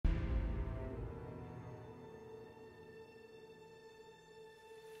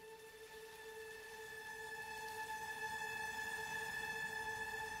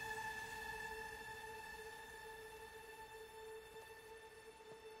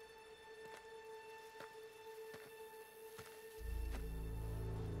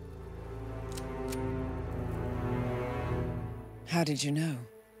How did you know?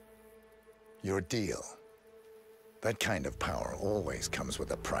 Your deal. That kind of power always comes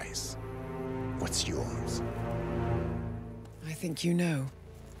with a price. What's yours? I think you know.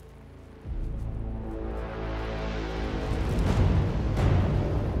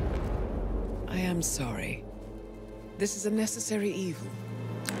 I am sorry. This is a necessary evil.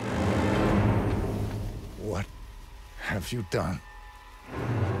 What have you done?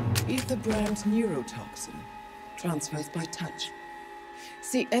 Ether brand neurotoxin. Transfers by touch.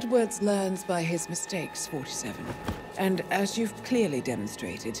 See, Edwards learns by his mistakes, 47. And as you've clearly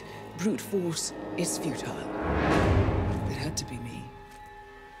demonstrated, brute force is futile. It had to be me.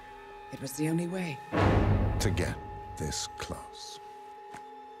 It was the only way. To get this close.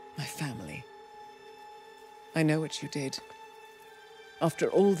 My family. I know what you did. After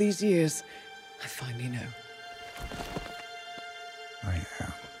all these years, I finally know. I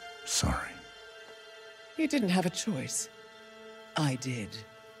am sorry. You didn't have a choice. I did.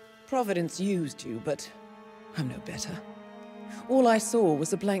 Providence used you, but I'm no better. All I saw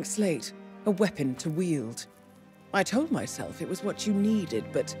was a blank slate, a weapon to wield. I told myself it was what you needed,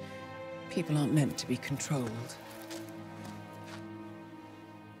 but people aren't meant to be controlled.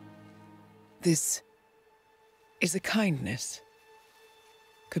 This is a kindness.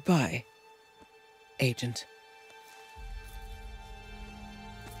 Goodbye, Agent.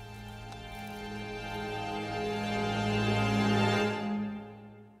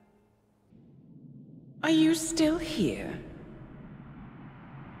 Are you still here?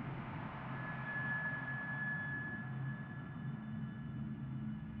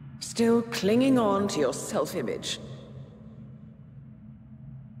 Still clinging on to your self-image?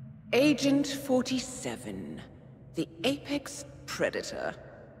 Agent 47, the apex predator.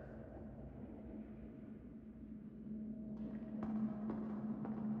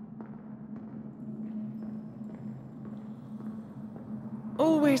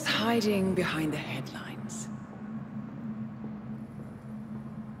 Always hiding behind the headlines.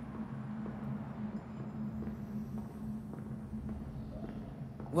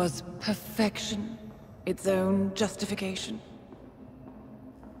 Was perfection its own justification?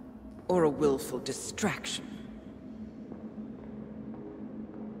 Or a willful distraction?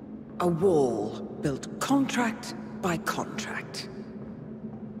 A wall built contract by contract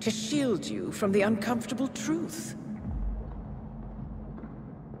to shield you from the uncomfortable truth.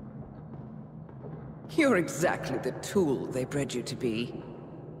 You're exactly the tool they bred you to be.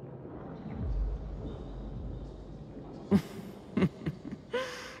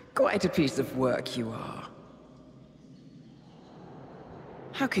 Quite a piece of work you are.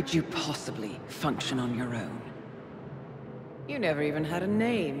 How could you possibly function on your own? You never even had a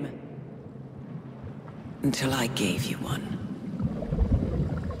name. Until I gave you one.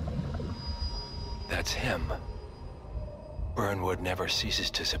 That's him. Burnwood never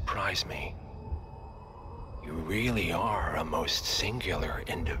ceases to surprise me. You really are a most singular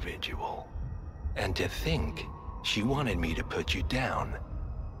individual. And to think she wanted me to put you down.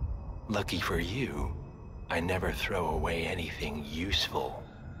 Lucky for you, I never throw away anything useful.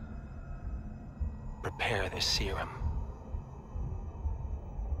 Prepare the serum.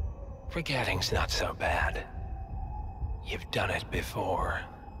 Forgetting's not so bad. You've done it before.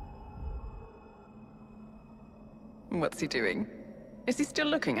 What's he doing? Is he still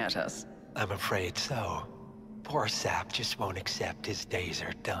looking at us? I'm afraid so. Poor sap just won't accept his days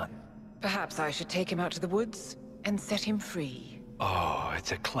are done. Perhaps I should take him out to the woods and set him free. Oh,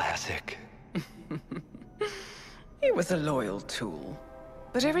 it's a classic. He was a loyal tool.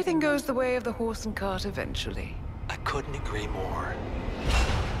 But everything goes the way of the horse and cart eventually. I couldn't agree more.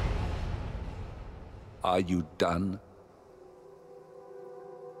 Are you done?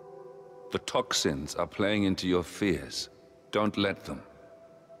 The toxins are playing into your fears. Don't let them.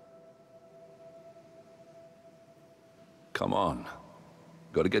 Come on.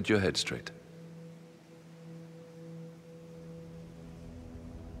 Gotta get your head straight.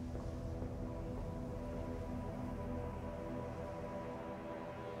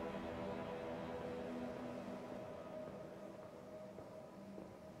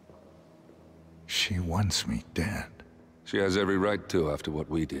 She wants me dead. She has every right to after what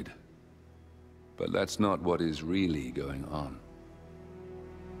we did. But that's not what is really going on.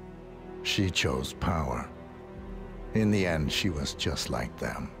 She chose power. In the end, she was just like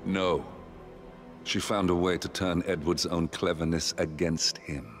them. No. She found a way to turn Edward's own cleverness against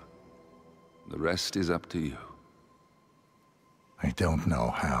him. The rest is up to you. I don't know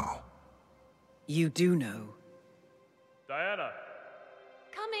how. You do know. Diana!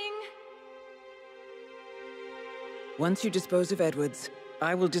 Coming! Once you dispose of Edwards,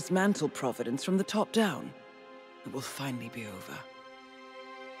 I will dismantle Providence from the top down. it will finally be over.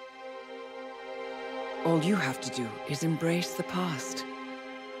 All you have to do is embrace the past.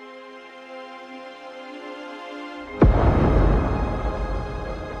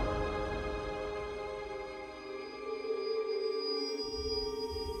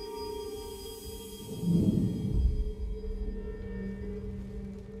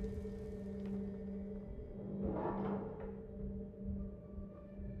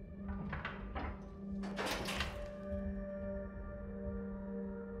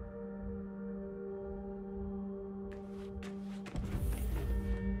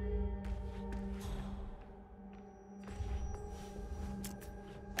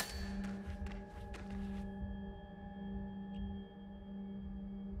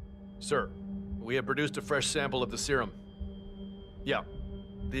 Sir, we have produced a fresh sample of the serum. Yeah,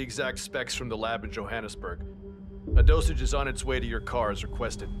 the exact specs from the lab in Johannesburg. A dosage is on its way to your car as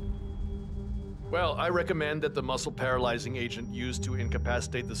requested. Well, I recommend that the muscle-paralyzing agent used to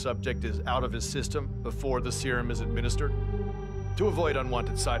incapacitate the subject is out of his system before the serum is administered, to avoid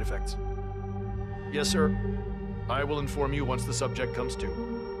unwanted side effects. Yes, sir. I will inform you once the subject comes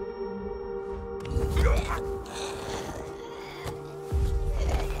to.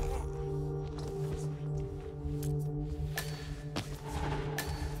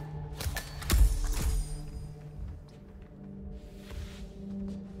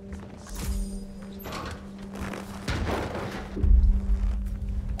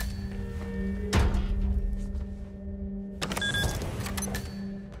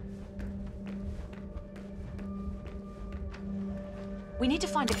 We need to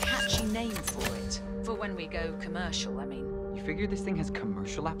find a catchy name for it. For when we go commercial, I mean. You figure this thing has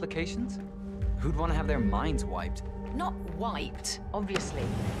commercial applications? Who'd want to have their minds wiped? Not wiped, obviously.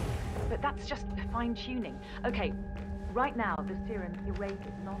 But that's just fine-tuning. Okay, right now the serum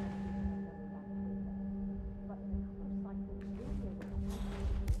erases non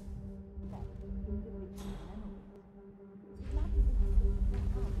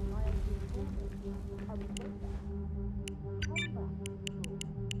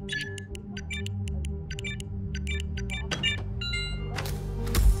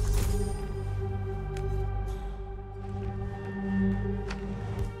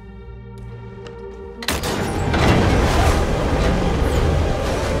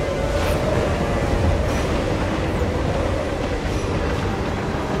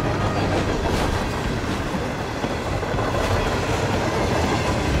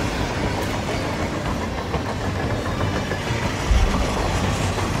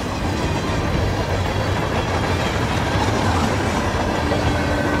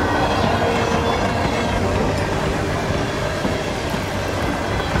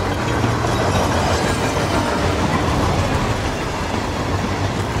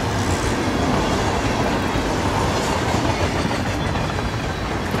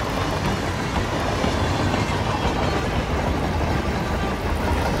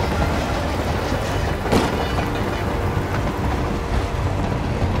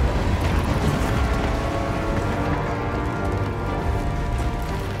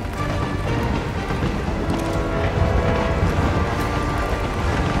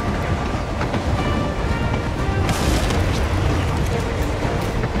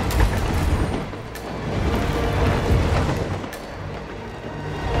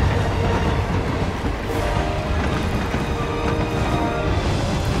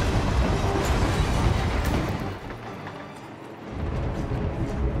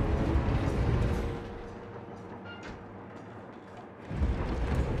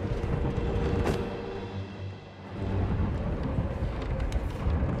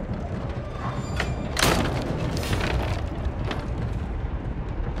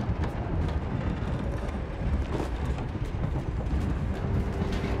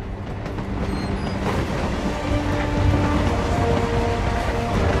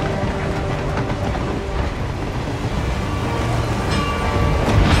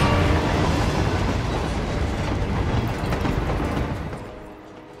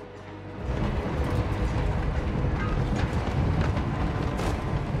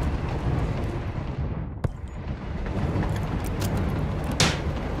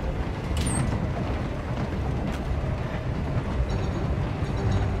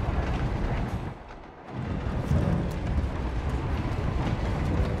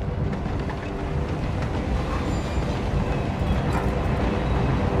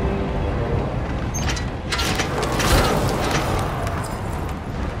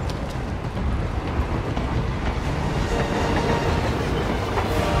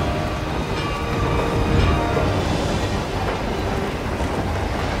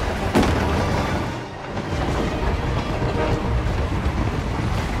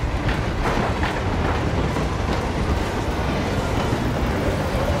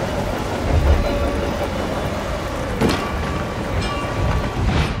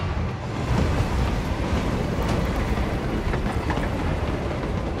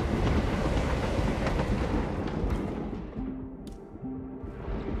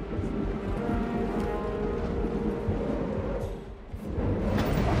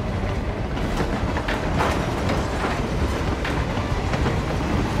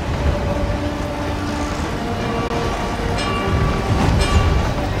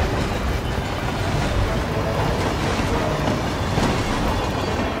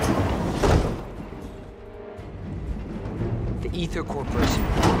Ether Corporation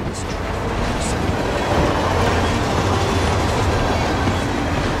bought this track.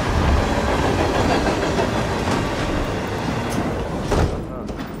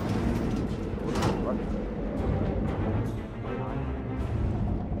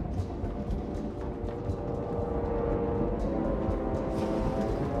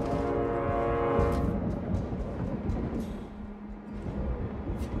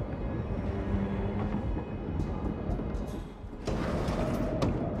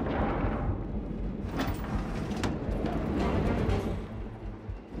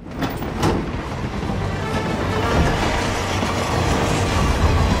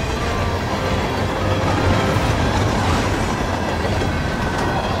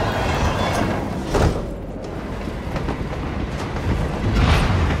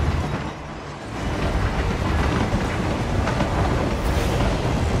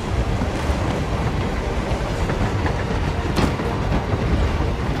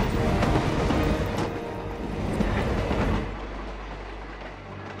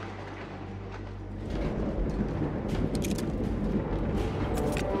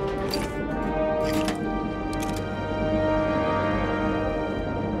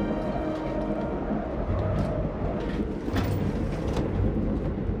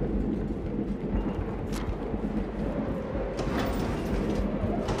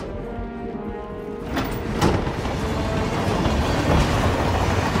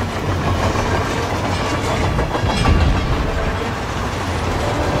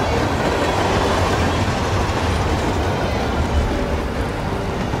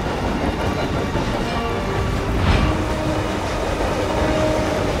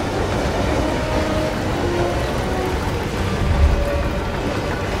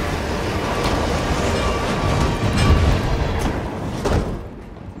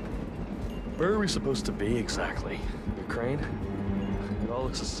 Where are we supposed to be exactly? Ukraine? It all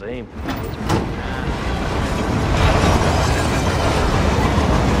looks the same.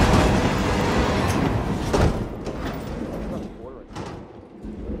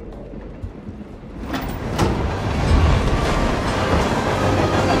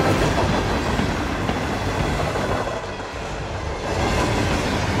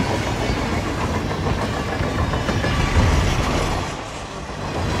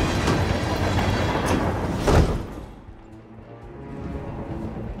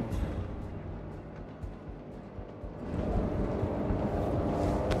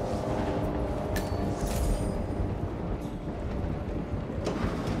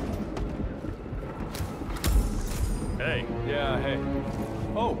 Hey. Yeah, hey.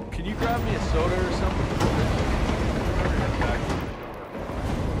 Oh, can you grab me a soda or something?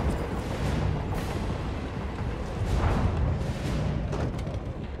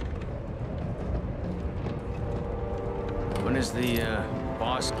 When is the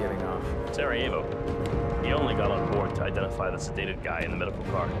boss getting off? Sarajevo. He only got on board to identify the sedated guy in the medical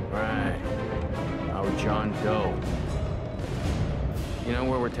car. Right. Our John Doe. You know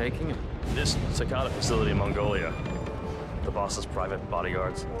where we're taking him? This Sakata facility in Mongolia. The boss's private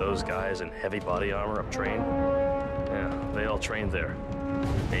bodyguards, those guys in heavy body armor up trained. Yeah, they all trained there.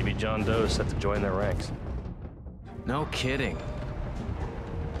 Maybe John Doe is set to join their ranks. No kidding.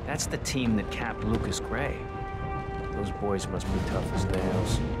 That's the team that capped Lucas Gray. Those boys must be tough as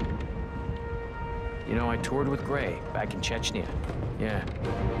nails. You know, I toured with Gray back in Chechnya. Yeah.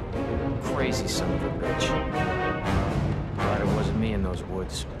 Crazy son of a bitch. Glad it wasn't me in those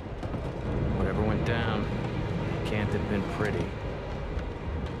woods. Whatever went down, can't have been pretty.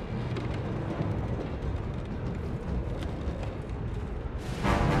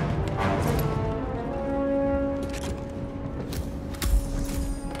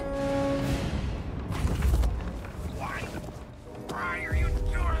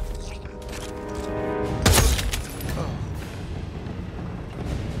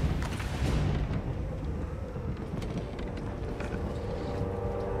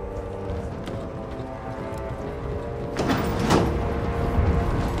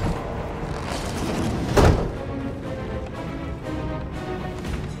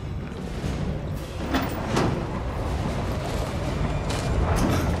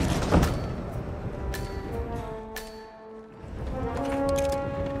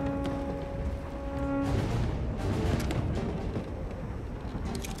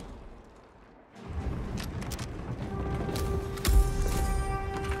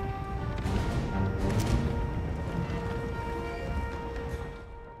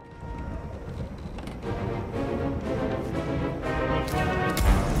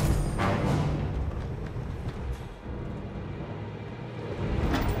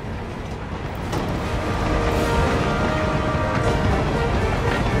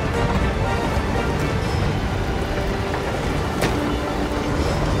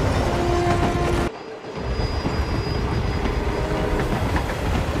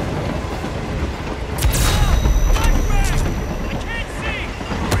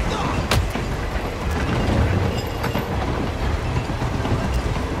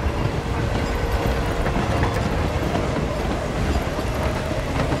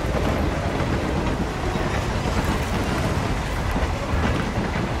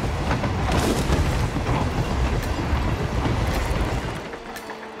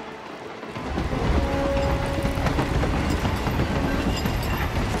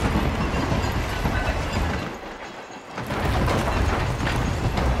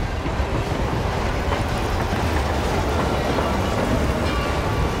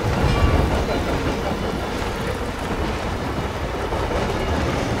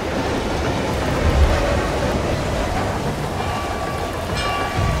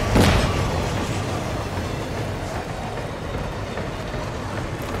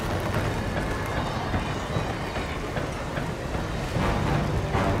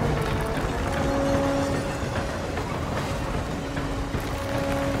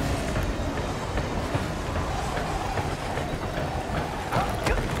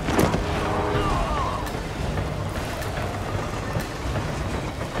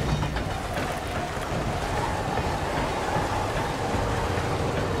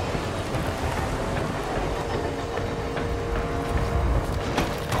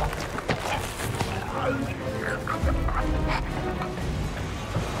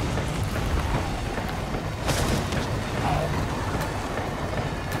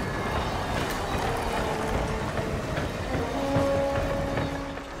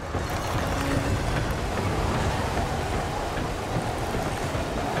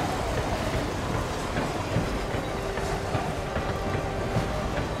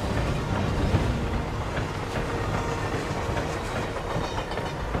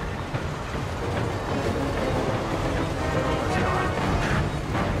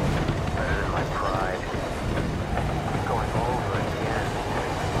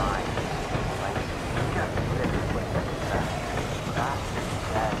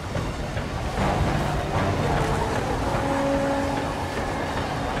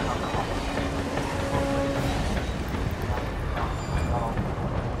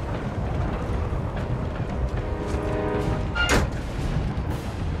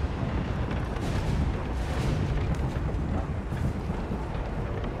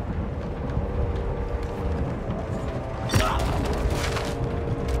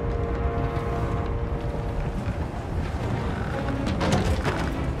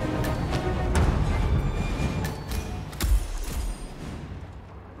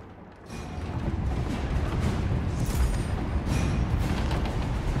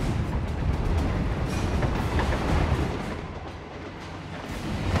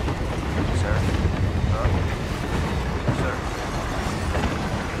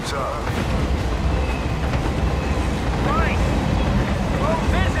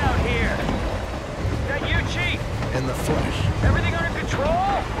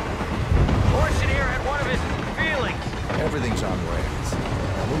 Everything's on rails.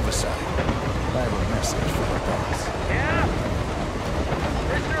 Now move aside. I have a message for the boss. Yeah?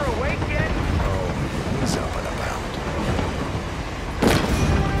 Prisoner awake yet? Oh, he's up and about.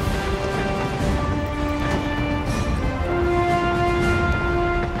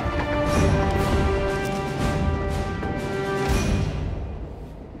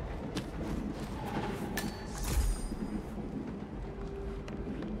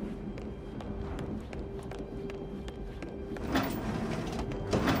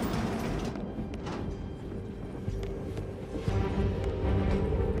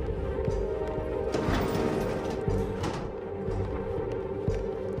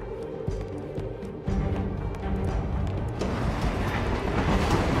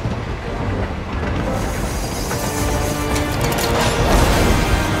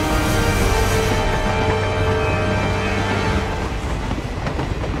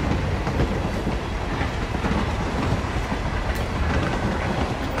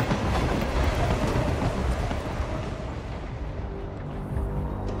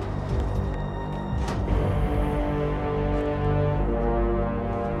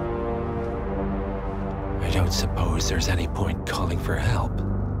 I don't suppose there's any point calling for help.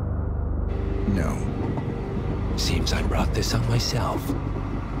 No. Seems I brought this on myself.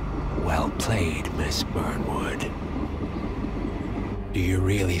 Well played, Miss Burnwood. Do you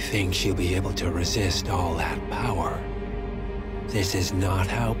really think she'll be able to resist all that power? This is not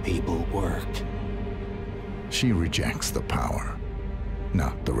how people work. She rejects the power,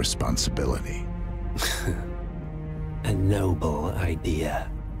 not the responsibility. A noble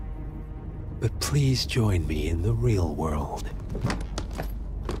idea. But please join me in the real world.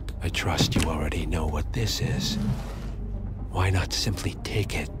 I trust you already know what this is. Why not simply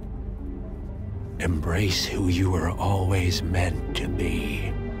take it? Embrace who you were always meant to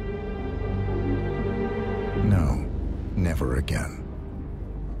be. No, never again.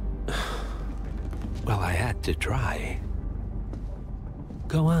 Well, I had to try.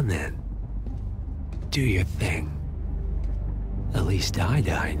 Go on then. Do your thing. At least I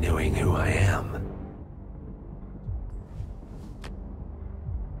die knowing who I am.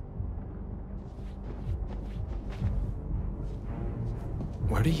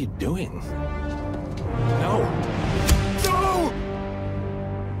 What are you doing? No! No!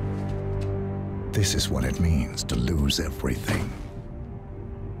 This is what it means to lose everything.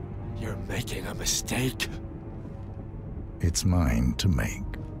 You're making a mistake. It's mine to make.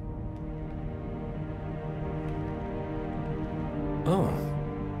 Oh.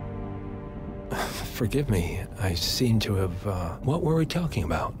 Forgive me. I seem to have, What were we talking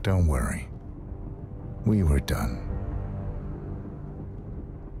about? Don't worry. We were done.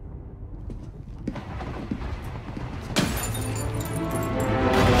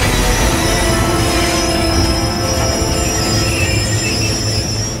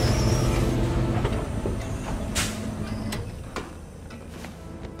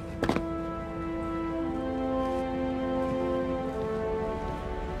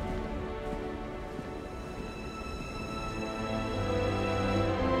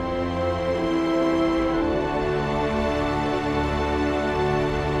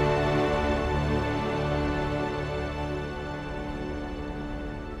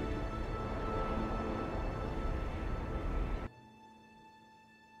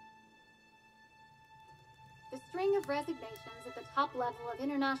 The string of resignations at the top level of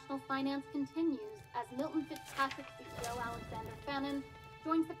international finance continues as Milton Fitzpatrick CEO Alexander Fannin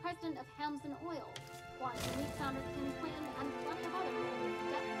joins the president of Hamson Oil, Quantum Leap founder Tim Quinn, and plenty of other people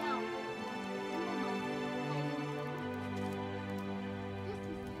step down.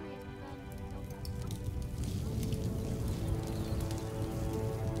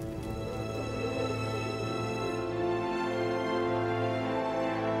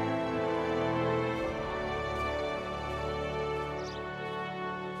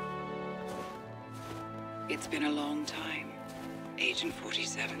 It's been a long time, Agent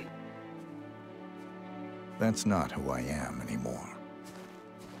 47. That's not who I am anymore.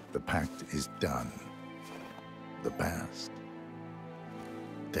 The pact is done. The past,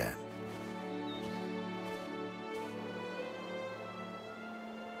 dead.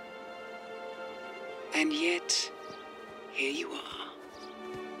 And yet, here you are.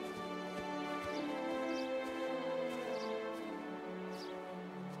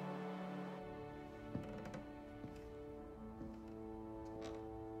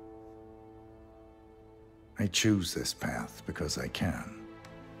 I choose this path because I can.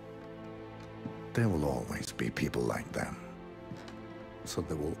 There will always be people like them. So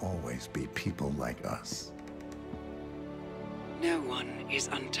there will always be people like us. No one is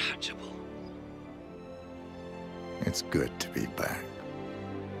untouchable. It's good to be back.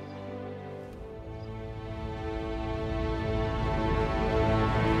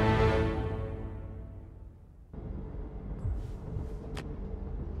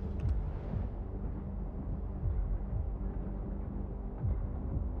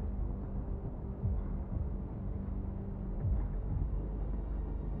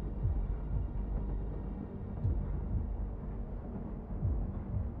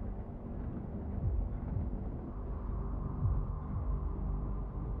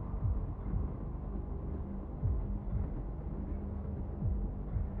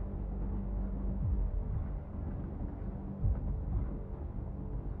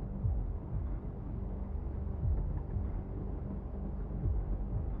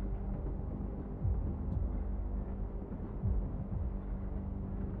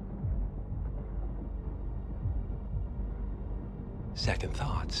 Second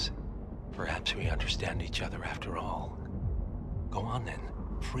thoughts. Perhaps we understand each other after all. Go on then,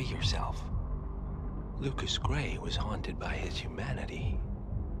 free yourself. Lucas Gray was haunted by his humanity,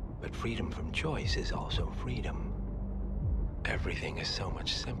 but freedom from choice is also freedom. Everything is so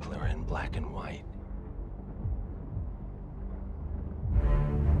much simpler in black and white.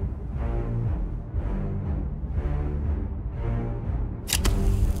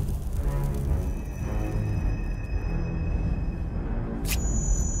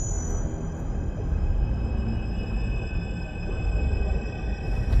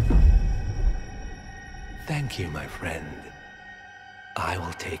 Thank you, my friend. I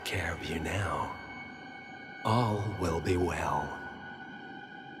will take care of you now. All will be well.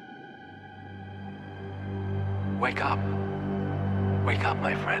 Wake up. Wake up,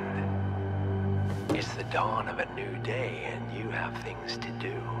 my friend. It's the dawn of a new day, and you have things to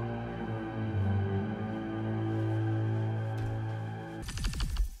do.